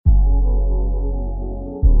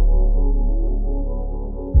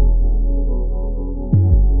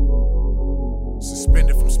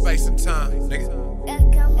time, nigga.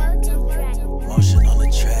 Motion on the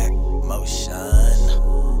track, motion.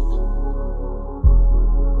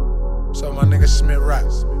 So my nigga Smith Rock,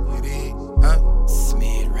 you dig? Huh?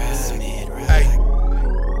 Smith Rock.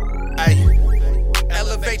 Hey,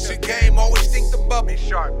 elevate your game, always think the bubble.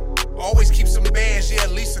 Sharp. Always keep some bands, yeah,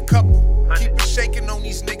 at least a couple. Keep it shaking on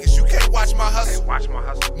these niggas, you can't watch my hustle.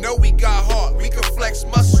 Know we got heart, we can flex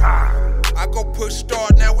muscle. I go push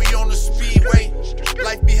start, now we on the speedway.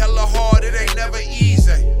 Life be hella hard, it ain't never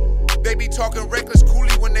easy. They be talking reckless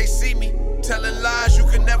coolie when they see me. Telling lies, you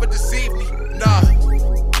can never deceive me. Nah,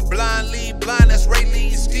 blind lead blind, that's Ray Lee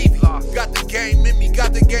and Stevie. Got the game in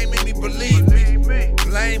me, believe me.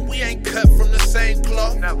 Blame, we ain't cut from the same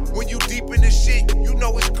cloth. When you deep in this shit, you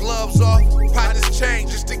know it's gloves off. Partners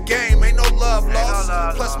change, it's the game, ain't no love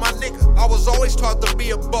lost. Plus my nigga, I was always taught to be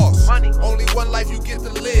a boss. Only one life you get to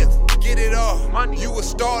live, get it all. You a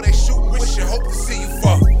star, they shoot, wishing, hope to see you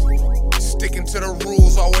fall. Sticking to the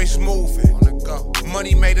rules, always moving. On the go.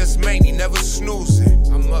 Money made us many, never snoozing.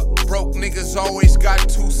 I'm up. Broke niggas always got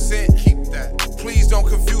 2 cents. Keep that. Please don't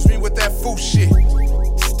confuse me with that fool shit.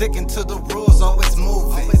 Sticking to the rules, always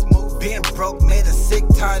moving. Being broke made us sick,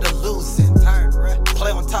 tired of losing. Play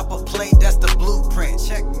on top of play, that's the blueprint.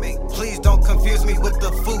 Checkmate. Please don't confuse me with the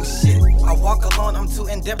fool shit. I walk alone, I'm too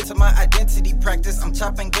in-depth to my identity practice. I'm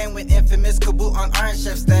chopping game with infamous Kaboo on Iron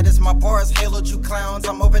Chef status. My bars haloed you clowns,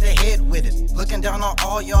 I'm over the head with it. Looking down on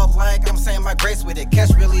all y'all like I'm saying my grace with it. Cash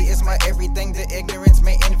really is my everything, the ignorance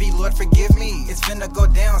may envy, Lord forgive me. It's finna go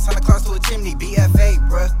down, Santa Claus to a chimney, BFA,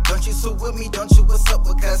 bruh. Don't you sue with me, don't you what's up,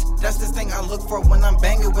 because that's the thing I look for when I'm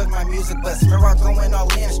banging with my music. But Smith Rock going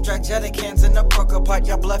all in, strategic hands in the poker pot.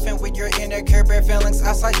 Y'all bluffing with your inner Care Bear feelings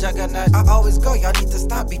outside juggernaut. I always go, y'all need to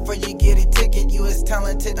stop before you get a ticket. You is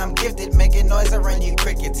talented, I'm gifted, making noise around you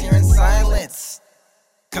crickets, hearing silence.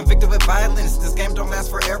 Convicted with violence, this game don't last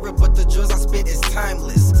forever, but the jewels I spit is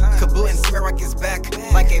timeless. Kaboo and Smith Rock is back,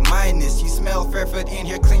 like a minus. You smell Fairfoot in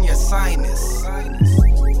here, clean your sinus.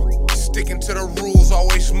 Sticking to the rules,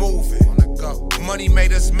 always moving. On the go. Money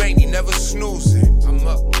made us many, never snoozing. I'm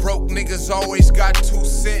up. Broke niggas always got 2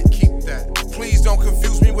 cents. Keep that. Please don't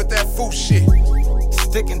confuse me with that fool shit.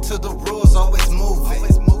 Sticking to the rules, always moving.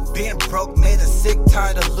 Being broke made us sick,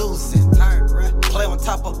 tired of losing. Play on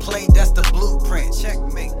top of play, that's the blueprint.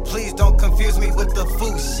 Checkmate. Please don't confuse me with the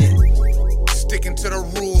fool shit. Sticking to the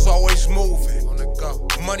rules, always moving. On the go.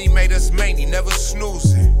 Money made us many, never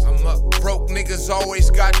snoozing. I'm up. Broke niggas always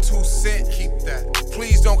got 2 cents. Keep that.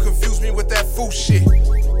 Please don't confuse me with that fool shit.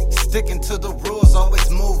 Sticking to the rules, always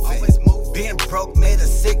moving. Being broke made us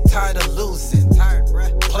sick, tired of losing.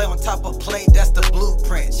 Play on top of play, that's the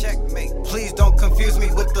blueprint. Checkmate. Please don't confuse me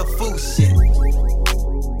with the